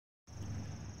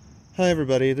Hi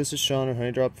everybody, this is Sean at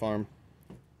Honey Drop Farm.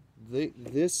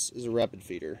 This is a rapid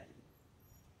feeder.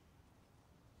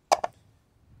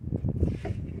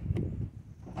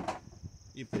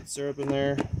 You put syrup in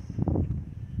there,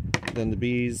 then the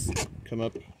bees come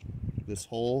up this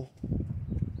hole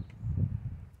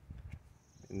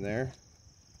in there,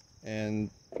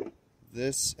 and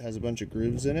this has a bunch of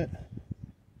grooves in it.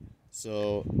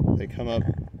 So they come up,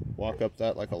 walk up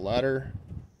that like a ladder,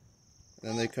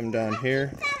 then they come down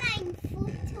here.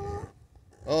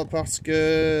 Oh, parce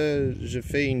que je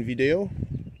fais une vidéo.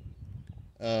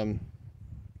 And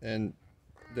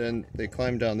then they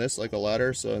climb down this like a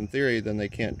ladder, so in theory then they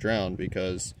can't drown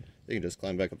because they can just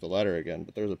climb back up the ladder again.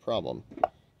 But there's a problem.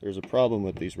 There's a problem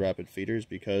with these rapid feeders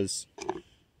because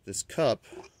this cup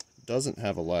doesn't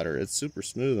have a ladder. It's super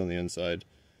smooth on the inside.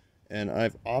 And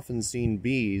I've often seen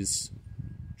bees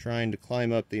trying to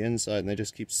climb up the inside and they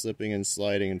just keep slipping and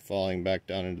sliding and falling back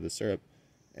down into the syrup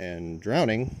and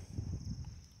drowning.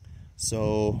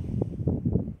 So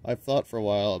I've thought for a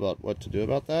while about what to do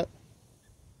about that.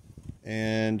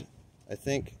 And I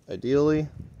think ideally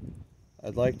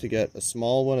I'd like to get a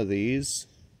small one of these.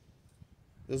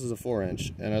 This is a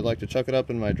 4-inch, and I'd like to chuck it up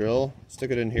in my drill,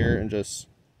 stick it in here, and just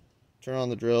turn on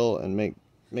the drill and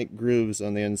make grooves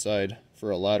on the inside for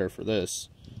a ladder for this.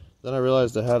 Then I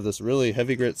realized I have this really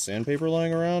heavy grit sandpaper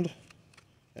lying around,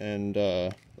 and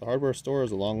the hardware store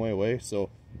is a long way away, so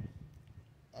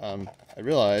I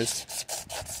realized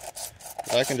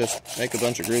that I can just make a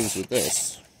bunch of grooves with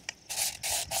this.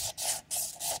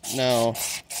 Now,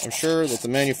 I'm sure that the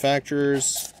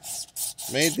manufacturers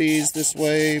made these this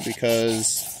way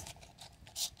because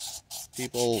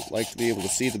people like to be able to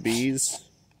see the bees,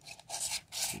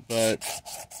 but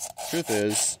the truth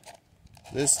is,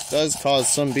 this does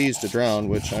cause some bees to drown,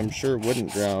 which I'm sure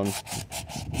wouldn't drown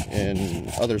in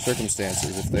other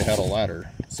circumstances if they had a ladder.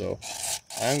 So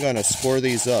I'm going to score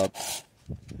these up,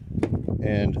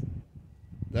 and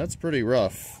that's pretty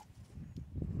rough.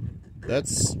 I'd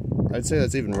say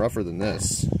that's even rougher than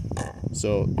this.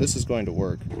 So this is going to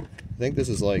work. I think this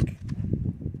is like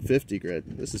 50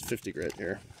 grit. This is 50 grit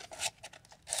here.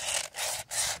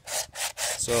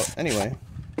 So anyway,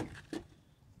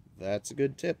 that's a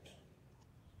good tip.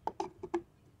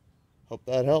 Hope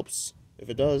that helps. If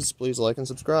it does, please like and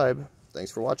subscribe.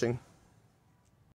 Thanks for watching.